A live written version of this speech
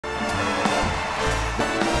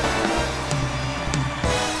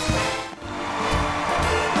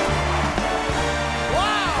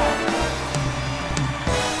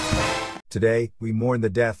Today, we mourn the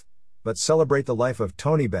death, but celebrate the life of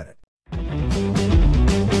Tony Bennett.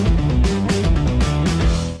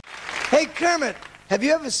 Hey Kermit, have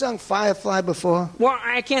you ever sung Firefly before? Well,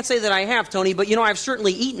 I can't say that I have, Tony, but I've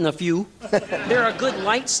certainly eaten a few. They're a good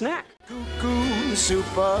light snack. Cuckoo,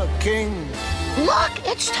 Super King. Look,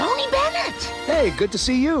 it's Tony Bennett. Hey, good to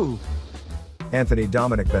see you. Anthony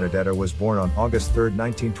Dominic Benedetto was born on August 3,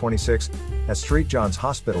 1926, at St. John's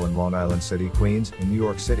Hospital in Long Island City, Queens, in New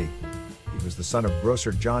York City. He was the son of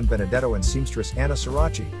grocer John Benedetto and seamstress Anna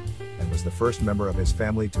Sirachi, and was the first member of his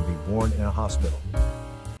family to be born in a hospital.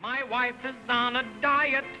 My wife is on a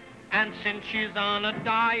diet, and since she's on a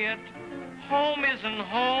diet, home isn't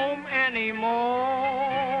home anymore.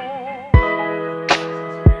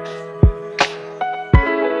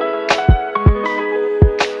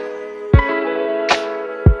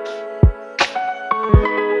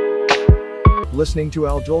 Listening to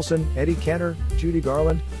Al Jolson, Eddie Cantor, Judy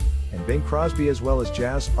Garland, and Bing Crosby, as well as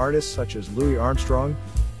jazz artists such as Louis Armstrong,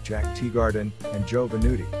 Jack Teagarden, and Joe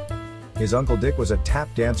Venuti. His uncle Dick was a tap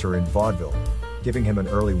dancer in vaudeville, giving him an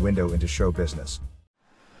early window into show business.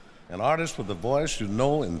 An artist with a voice you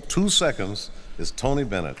know in 2 seconds is Tony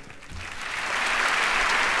Bennett.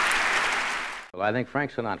 Well, I think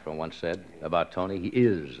Frank Sinatra once said about Tony, he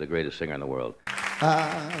is the greatest singer in the world.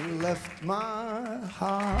 I left my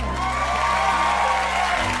heart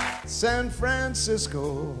San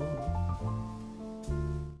Francisco.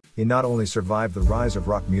 He not only survived the rise of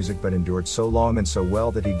rock music but endured so long and so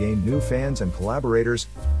well that he gained new fans and collaborators,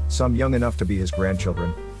 some young enough to be his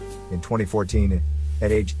grandchildren. In 2014,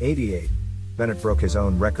 at age 88, Bennett broke his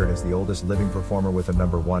own record as the oldest living performer with a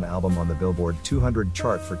 #1 album on the Billboard 200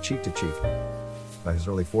 chart for Cheek to Cheek. By his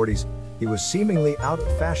early 40s, he was seemingly out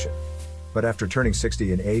of fashion. But after turning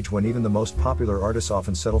 60, an age when even the most popular artists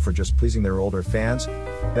often settle for just pleasing their older fans,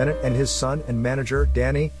 Bennett and his son and manager,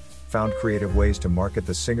 Danny, found creative ways to market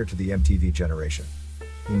the singer to the MTV generation.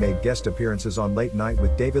 He made guest appearances on Late Night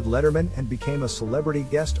with David Letterman and became a celebrity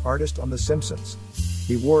guest artist on The Simpsons.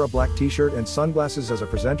 He wore a black t-shirt and sunglasses as a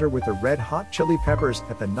presenter with the Red Hot Chili Peppers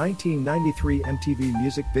at the 1993 MTV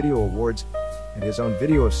Music Video Awards, and his own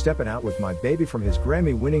video of Steppin' Out with My Baby from his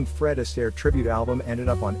Grammy-winning Fred Astaire tribute album ended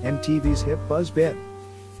up on MTV's Hit Buzz Bin.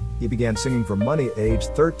 He began singing for money at age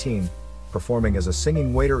 13, performing as a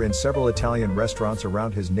singing waiter in several Italian restaurants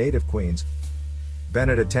around his native Queens.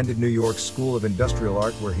 Bennett attended New York's School of Industrial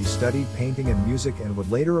Art, where he studied painting and music and would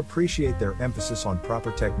later appreciate their emphasis on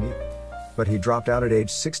proper technique. But he dropped out at age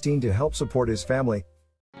 16 to help support his family.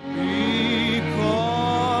 Because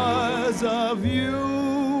of you,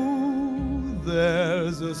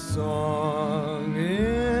 there's a song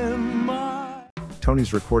in my...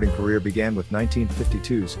 Tony's recording career began with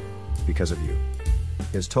 1952's Because of You.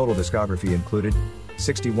 His total discography included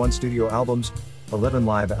 61 studio albums, 11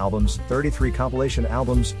 live albums, 33 compilation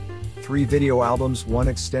albums, 3 video albums, 1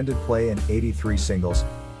 extended play, and 83 singles,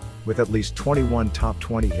 with at least 21 top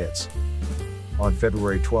 20 hits. On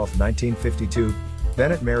February 12, 1952,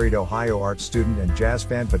 Bennett married Ohio art student and jazz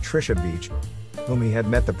fan Patricia Beach, whom he had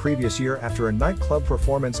met the previous year after a nightclub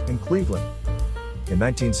performance in Cleveland. In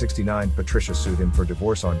 1969, Patricia sued him for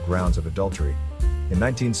divorce on grounds of adultery. In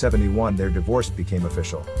 1971, their divorce became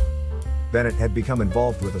official. Bennett had become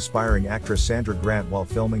involved with aspiring actress Sandra Grant while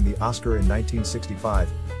filming The Oscar in 1965.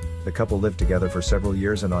 The couple lived together for several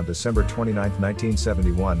years, and on December 29,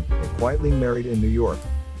 1971, they quietly married in New York.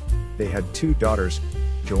 They had 2 daughters,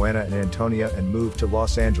 Joanna and Antonia, and moved to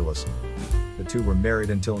Los Angeles. The two were married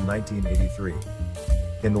until 1983.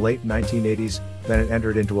 In the late 1980s, Bennett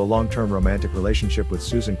entered into a long-term romantic relationship with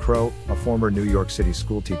Susan Crowe, a former New York City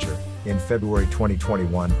schoolteacher. In February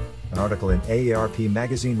 2021, an article in AARP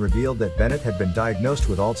magazine revealed that Bennett had been diagnosed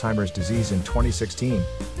with Alzheimer's disease in 2016,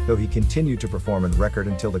 though he continued to perform and record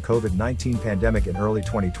until the COVID-19 pandemic in early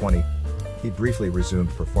 2020. He briefly resumed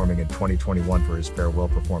performing in 2021 for his farewell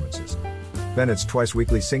performances. Bennett's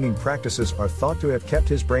twice-weekly singing practices are thought to have kept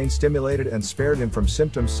his brain stimulated and spared him from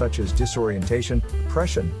symptoms such as disorientation,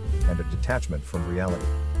 depression, and a detachment from reality.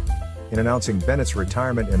 In announcing Bennett's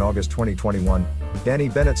retirement in August 2021, Danny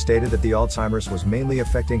Bennett stated that the Alzheimer's was mainly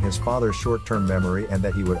affecting his father's short-term memory and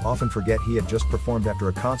that he would often forget he had just performed after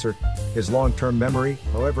a concert. His long-term memory,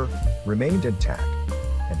 however, remained intact,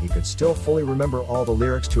 and he could still fully remember all the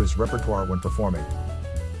lyrics to his repertoire when performing.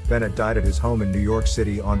 Bennett died at his home in New York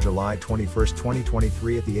City on July 21,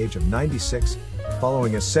 2023 at the age of 96,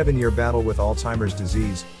 following a 7-year battle with Alzheimer's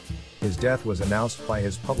disease. His death was announced by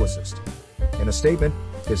his publicist. In a statement,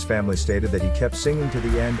 his family stated that he kept singing to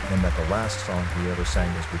the end and that the last song he ever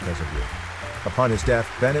sang was Because of You. Upon his death,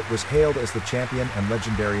 Bennett was hailed as the champion and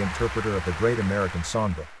legendary interpreter of the Great American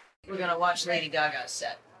Songbook. We're gonna watch Lady Gaga's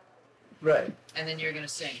set. Right. And then you're gonna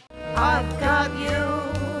sing. I've got you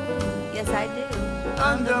Yes, I do.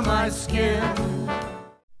 under my skin.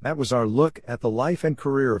 That was our look at the life and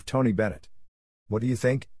career of Tony Bennett. What do you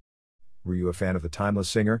think? Were you a fan of the timeless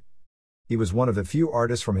singer? He was one of the few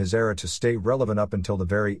artists from his era to stay relevant up until the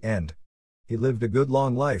very end. He lived a good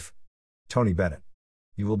long life. Tony Bennett.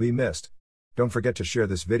 You will be missed. Don't forget to share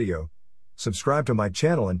this video, subscribe to my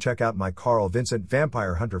channel and check out my Carl Vincent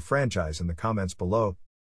Vampire Hunter franchise in the comments below.